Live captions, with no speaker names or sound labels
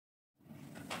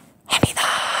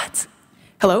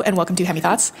Hello and welcome to Haemi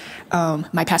Thoughts.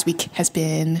 My past week has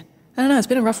been, I don't know, it's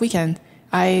been a rough weekend.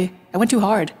 I went too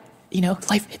hard. You know,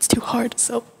 life hits too hard,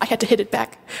 so I had to hit it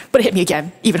back. But it hit me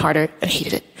again, even harder, and I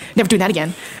hated it. Never doing that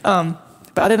again.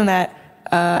 But other than that,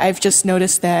 I've just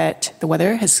noticed that the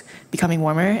weather is becoming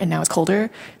warmer and now it's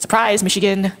colder. Surprise,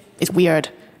 Michigan is weird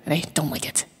and I don't like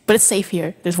it. But it's safe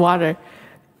here. There's water.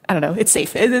 I don't know, it's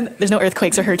safe. And then there's no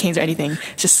earthquakes or hurricanes or anything.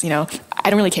 It's just, you know, I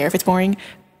don't really care if it's boring.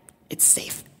 It's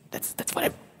safe. That's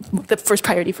what the first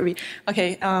priority for me.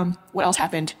 Okay, what else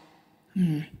happened?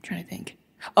 Trying to think.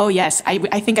 Oh yes,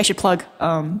 I think I should plug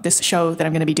this show that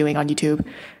I'm going to be doing on YouTube.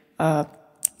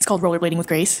 It's called Rollerblading with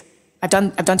Grace. I've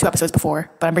done 2 episodes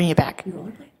before, but I'm bringing it back. You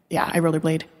rollerblade? Yeah, I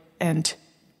rollerblade, and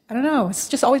I don't know. It's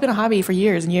just always been a hobby for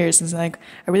years and years. And like,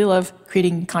 I really love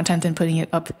creating content and putting it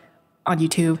up on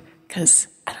YouTube because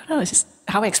I don't know. It's just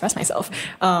how I express myself.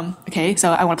 Okay,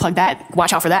 so I want to plug that.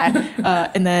 Watch out for that.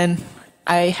 And then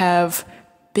I have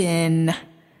been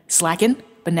slacking,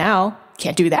 but now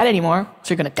can't do that anymore.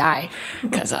 So you're gonna die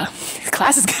because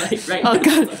class is good. Right. Oh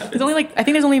god, there's only I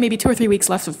think there's only maybe 2 or 3 weeks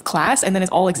left of class, and then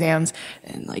it's all exams.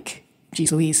 And like,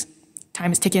 geez Louise,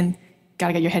 time is ticking.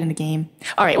 Gotta get your head in the game.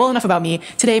 All right, well, enough about me.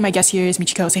 Today, my guest here is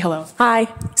Michiko. Say hello. Hi.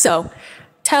 So,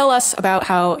 tell us about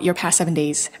how your past 7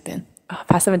 days have been.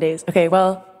 Past 7 days. Okay,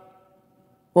 well,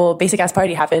 basic ass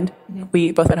party happened. Mm-hmm.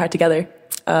 We both went hard together.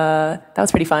 That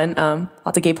was pretty fun.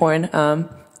 Lots of gay porn.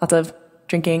 Lots of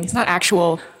drinking. It's not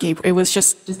actual gay. It was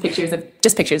just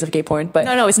pictures of gay porn. But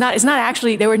no, it's not. It's not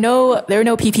actually. There were no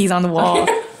PPs on the wall.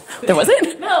 There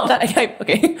wasn't. No.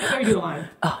 Okay. Very good line.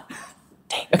 Oh,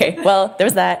 dang. Okay. Well, there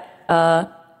was that. I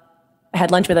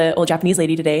had lunch with an old Japanese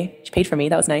lady today. She paid for me.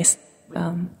 That was nice.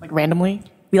 Like randomly.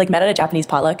 We met at a Japanese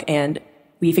potluck, and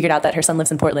we figured out that her son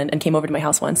lives in Portland and came over to my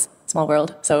house once. Small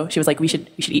world. So she was like, we should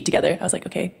eat together. I was like,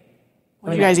 okay.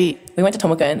 What did you guys eat? We went to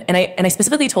Tomokan, and I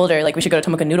specifically told her like we should go to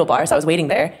Tomokan Noodle Bar. So I was waiting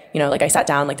there. You know, like I sat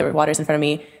down, like there were waters in front of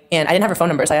me, and I didn't have her phone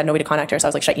number, so I had no way to contact her. So I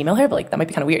was like, should I email her? But like that might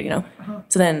be kind of weird, you know.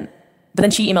 So then, but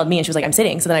then she emailed me, and she was like, I'm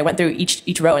sitting. So then I went through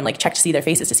each row and like checked to see their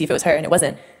faces to see if it was her, and it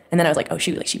wasn't. And then I was like, oh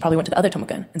shoot, like she probably went to the other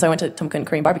Tomokan. And so I went to Tomokan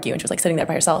Korean Barbecue, and she was like sitting there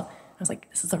by herself. I was like,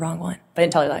 this is the wrong one. But I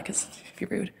didn't tell her that because it'd be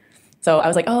rude. So I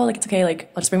was like, oh, like it's okay,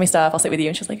 like I'll just bring my stuff. I'll sit with you.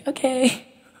 And she was like, okay.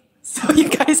 So you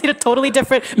guys ate a totally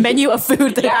different menu of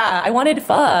food. Yeah, I wanted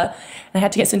pho, and I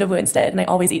had to get sundubu instead, and I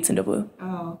always eat sundubu.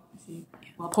 Oh, I see.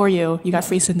 Well, poor you. You got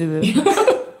free sundubu.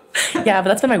 Yeah, but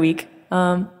that's been my week.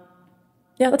 Yeah,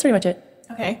 that's pretty much it.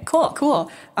 Okay, cool.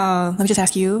 Let me just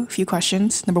ask you a few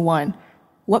questions. Number 1,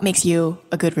 what makes you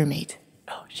a good roommate?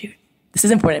 Oh, shoot. This is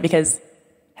important because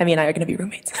Haemi and I are going to be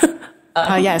roommates.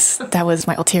 Yes, that was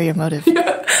my ulterior motive.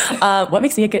 What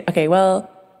makes me a good... Okay,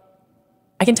 well,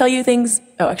 I can tell you things...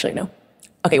 Oh, actually, no.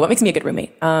 Okay, what makes me a good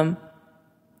roommate?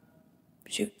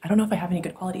 Shoot, I don't know if I have any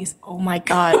good qualities. Oh my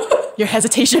god, your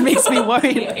hesitation makes me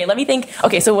worried. Okay, let me think.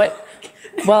 Okay, so what...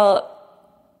 Well,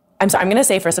 I'm sorry. I'm going to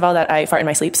say, first of all, that I fart in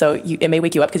my sleep, so it may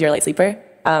wake you up because you're a light sleeper.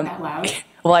 That loud?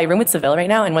 Well, I room with Seville right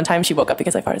now, and one time she woke up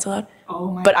because I farted so loud.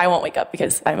 Oh my... But I won't wake up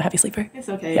because I'm a heavy sleeper. It's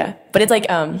okay. Yeah, but it's like... You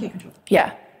can't control it.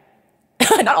 Yeah.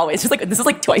 Not always. Just like, this is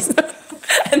like twice.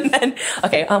 And then,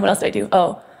 okay, what else do I do?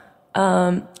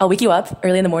 I'll wake you up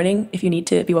early in the morning if you need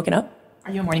to be woken up.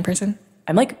 Are you a morning person?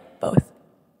 I'm like both.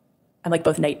 I'm like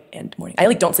both night and morning. I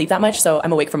like don't sleep that much, so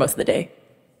I'm awake for most of the day.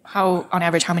 On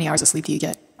average, how many hours of sleep do you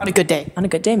get? On a good day? On a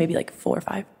good day, maybe like 4 or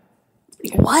 5.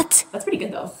 What? That's pretty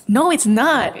good though. No, it's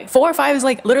not. Okay. 4 or 5 is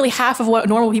like literally half of what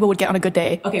normal people would get on a good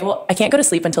day. Okay, well, I can't go to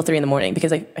sleep until 3 in the morning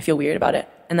because I feel weird about it.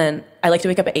 And then I like to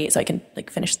wake up at 8 so I can like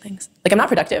finish things. Like I'm not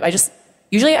productive.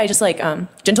 Usually I just like,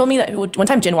 Jin told me that one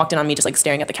time Jin walked in on me just like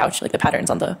staring at the couch, like the patterns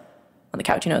on the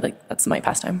couch, you know, like that's my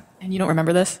pastime. And you don't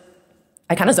remember this?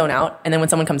 I kind of zone out. And then when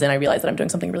someone comes in, I realize that I'm doing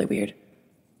something really weird.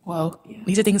 Whoa. Yeah.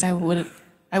 These are things I wouldn't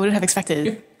have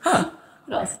expected. Huh.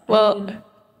 What else? Well,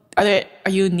 are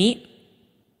you neat?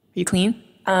 Are you clean?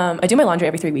 I do my laundry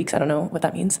every 3 weeks. I don't know what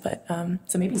that means, but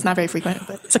so maybe it's not very frequent,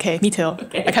 but it's okay. Me too.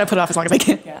 Okay. I kind of put it off as long as I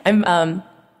can. Yeah.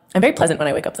 I'm very pleasant when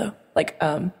I wake up though. Like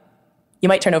you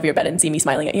might turn over your bed and see me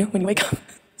smiling at you when you wake up.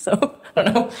 So I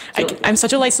don't know. I'm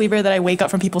such a light sleeper that I wake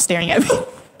up from people staring at me.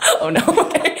 Oh no.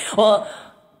 Okay. Well,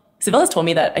 Sibyl has told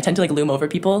me that I tend to like loom over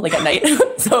people like at night.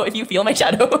 So if you feel my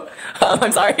shadow,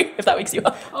 I'm sorry if that wakes you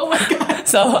up. Oh my god.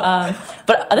 So,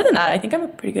 but other than that, I think I'm a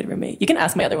pretty good roommate. You can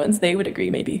ask my other ones; they would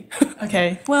agree, maybe.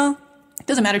 Okay. Well, it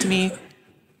doesn't matter to me.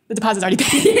 The deposit's already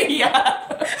paid.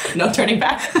 Yeah. No turning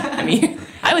back. I mean,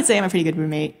 I would say I'm a pretty good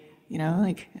roommate. You know,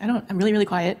 like I'm really, really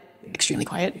quiet, extremely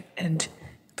quiet, and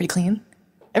pretty clean.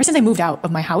 Ever since I moved out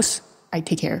of my house, I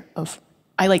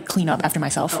like clean up after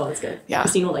myself. Oh, that's good. Yeah.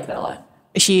 Christine will like that a lot.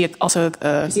 Is she also...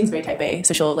 Christine's very type A,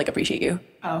 so she'll like appreciate you.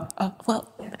 Oh,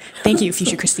 well, Thank you,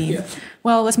 future Christine.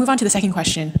 Well, let's move on to the second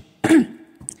question.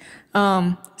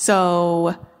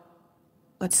 So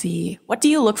let's see. What do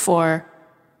you look for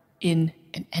in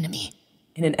an enemy?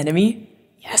 In an enemy?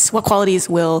 Yes. What qualities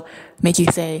will make you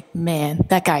say, man,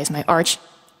 that guy is my arch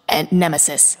and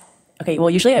nemesis? Okay,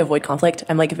 well, usually I avoid conflict.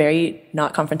 I'm like very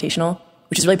not confrontational,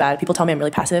 which is really bad. People tell me I'm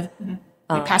really passive.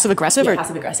 Like passive aggressive Yeah, or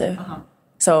passive aggressive.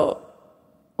 So,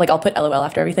 like, I'll put LOL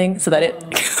after everything so that it,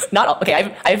 not all,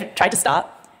 okay, I've tried to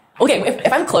stop. Okay,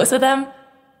 if I'm close with them,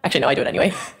 actually, no, I do it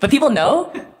anyway. But people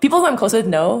who I'm close with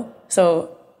know,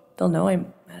 so they'll know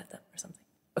I'm mad at them or something.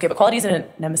 Okay, but qualities in a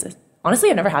nemesis. Honestly,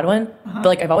 I've never had one, but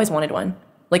like, I've always wanted one.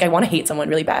 Like, I want to hate someone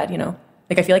really bad, you know?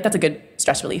 Like, I feel like that's a good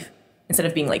stress relief instead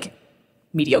of being like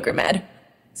mediocre mad.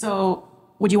 So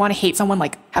would you want to hate someone,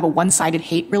 like have a one-sided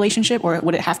hate relationship, or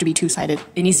would it have to be two-sided?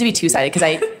 It needs to be two-sided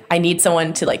because I need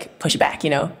someone to like push back, you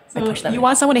know? I push them. You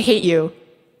want someone to hate you.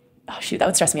 Oh shoot, that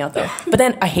would stress me out though. But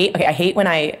then I hate when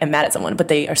I am mad at someone, but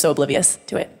they are so oblivious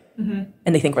to it. And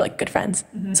they think we're like good friends.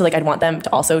 So like I'd want them to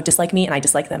also dislike me and I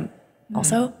dislike them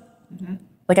also.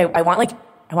 Like I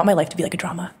want my life to be like a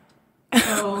drama.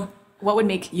 So what would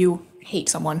make you hate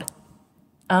someone?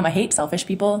 I hate selfish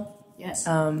people. Yes.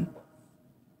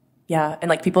 Yeah, and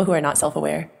like people who are not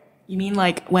self-aware. You mean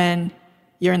like when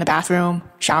you're in the bathroom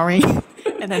showering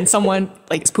and then someone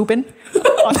like is pooping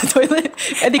on the toilet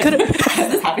and they could have...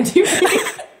 Has this happened to you?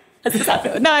 Has this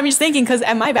happened? No, I'm just thinking because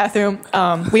at my bathroom,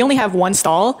 we only have one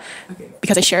stall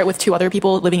because I share it with two other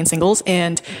people living in singles,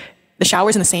 and the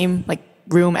shower's in the same like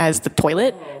room as the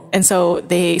toilet. And so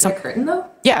they... Is there a curtain though?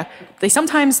 Yeah. They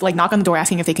sometimes like knock on the door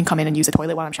asking if they can come in and use the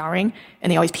toilet while I'm showering,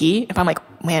 and they always pee. If I'm like,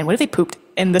 man, what if they pooped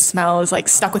and the smell is like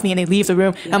stuck with me and they leave the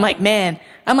room? Yeah. I'm like, man,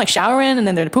 I'm like showering and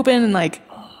then they're pooping and like,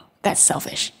 that's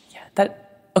selfish. Yeah.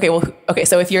 Okay,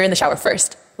 so if you're in the shower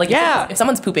first, like if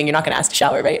someone's pooping, you're not going to ask to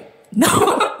shower, right? No.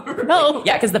 No.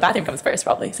 Yeah, because the bathroom comes first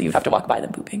probably, so you have to walk by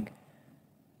them pooping.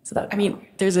 So that... I mean,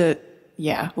 there's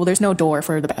no door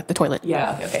for the toilet.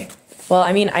 Yeah, okay. Well,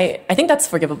 I mean, I think that's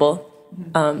forgivable.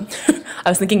 I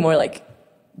was thinking more like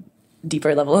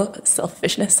deeper level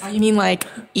selfishness. Oh, you mean like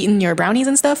eating your brownies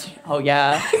and stuff? Oh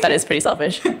yeah, that is pretty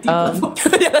selfish. Yeah,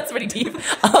 that's pretty deep.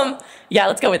 Yeah,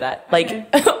 let's go with that. Like,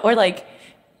 or like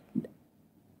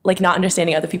not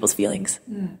understanding other people's feelings,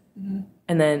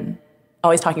 and then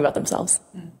always talking about themselves,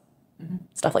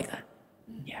 stuff like that.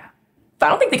 Yeah, but I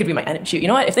don't think they could be my enemy. Shoot, you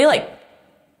know what? If they like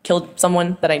killed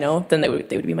someone that I know, then they would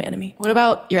be my enemy. What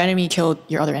about your enemy killed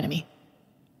your other enemy?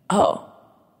 Oh,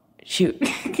 shoot.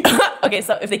 Okay,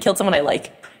 so if they killed someone I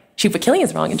like, shoot, but killing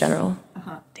is wrong in general.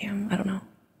 Damn, I don't know.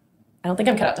 I don't think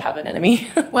I'm cut out to have an enemy.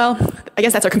 Well, I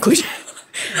guess that's our conclusion.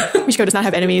 Michiko does not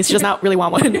have enemies. She does not really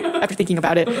want one after thinking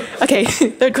about it. Okay,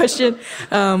 third question.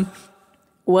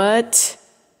 What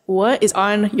is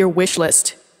on your wish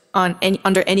list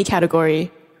under any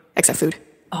category except food?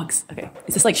 Oh, okay.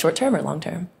 Is this like short term or long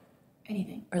term?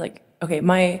 Anything. Or like, okay,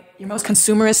 your most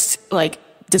consumerist like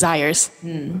desires.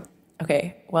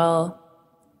 Okay, well,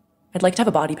 I'd like to have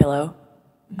a body pillow,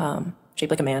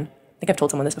 shaped like a man. I think I've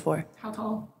told someone this before. How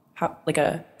tall? Like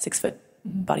a 6-foot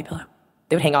body pillow.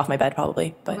 They would hang off my bed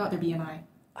probably. But what about their BMI?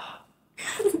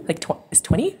 Like is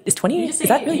 20? Is 20? Is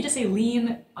that really? You just say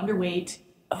lean, underweight,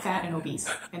 fat, and obese.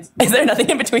 And is there nothing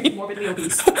in between? Morbidly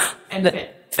obese and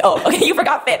fit. Oh, okay, you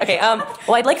forgot fit. Okay,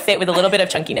 well, I'd like fit with a little bit of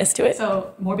chunkiness to it.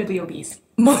 So morbidly obese.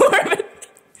 Morbid.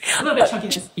 A little bit of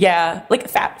chunkiness. Yeah, like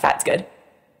fat's good.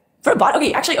 For a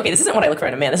body, okay, this isn't what I look for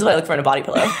in a man. This is what I look for in a body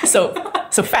pillow. So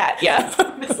fat, yeah.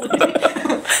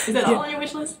 Is that all on your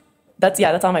wish list? That's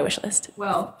on my wish list.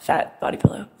 Well, fat body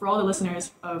pillow. For all the listeners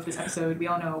of this episode, we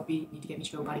all know we need to get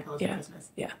Michiko body pillows for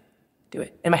Christmas. Yeah, do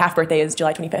it. And my half birthday is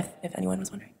July 25th, if anyone was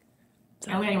wondering.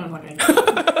 So. I don't think anyone's wondering.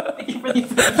 Thank you for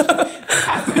the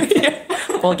half birthday.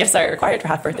 Yeah. Well, gifts are required for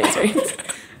half birthdays, right?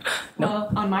 No.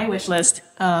 Well, on my wish list,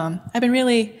 I've been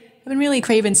really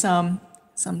craving some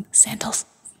sandals.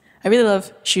 I really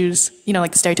love shoes, you know,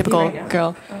 like the stereotypical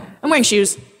girl. Oh. I'm wearing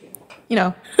shoes, you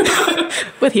know,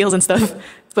 with heels and stuff.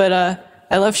 But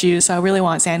I love shoes, so I really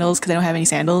want sandals because I don't have any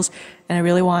sandals. And I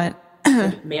really want...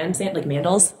 like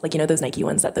mandals? Like, you know, those Nike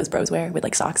ones that those bros wear with,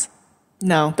 like, socks?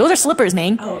 No. Those are slippers,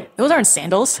 man. Oh. Those aren't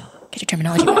sandals. Get your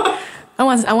terminology right.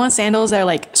 I want sandals that are,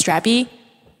 like, strappy.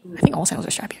 I think all sandals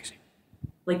are strappy, actually.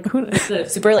 Like the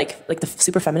super, like the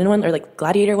super feminine one? Or, like,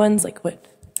 gladiator ones? Like, what?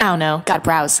 I don't know. Got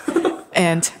brows.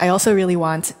 And I also really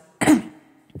want...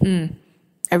 I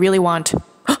really want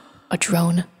a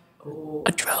drone. Oh.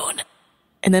 A drone.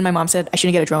 And then my mom said I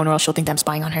shouldn't get a drone or else she'll think that I'm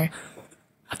spying on her.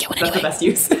 I'll get one anyway. That's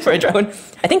the best use for a drone.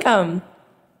 I think the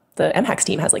MHAX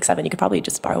team has like 7. You could probably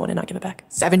just borrow one and not give it back.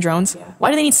 7 drones? Yeah.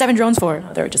 Why do they need 7 drones for?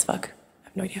 They were just fuck. I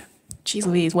have no idea. Jeez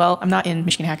Louise. Well, I'm not in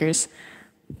Michigan Hackers.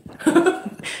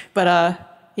 But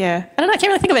yeah. I don't know, I can't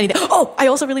really think of anything. Oh, I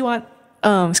also really want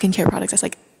skincare products. That's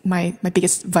like my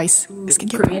biggest vice.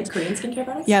 Skincare Korean skincare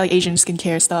products? Yeah, like Asian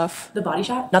skincare stuff. The Body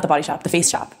Shop? Not the Body Shop, the Face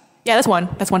Shop. Yeah, that's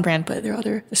one brand, but there are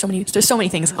there's so many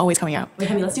things always coming out. Wait,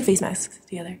 Haemi, let's do face masks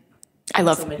together. I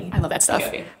love that stuff.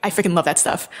 Okay. I freaking love that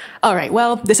stuff. All right,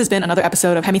 well, this has been another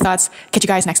episode of Haemi Thoughts. Catch you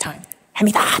guys next time.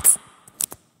 Haemi Thoughts.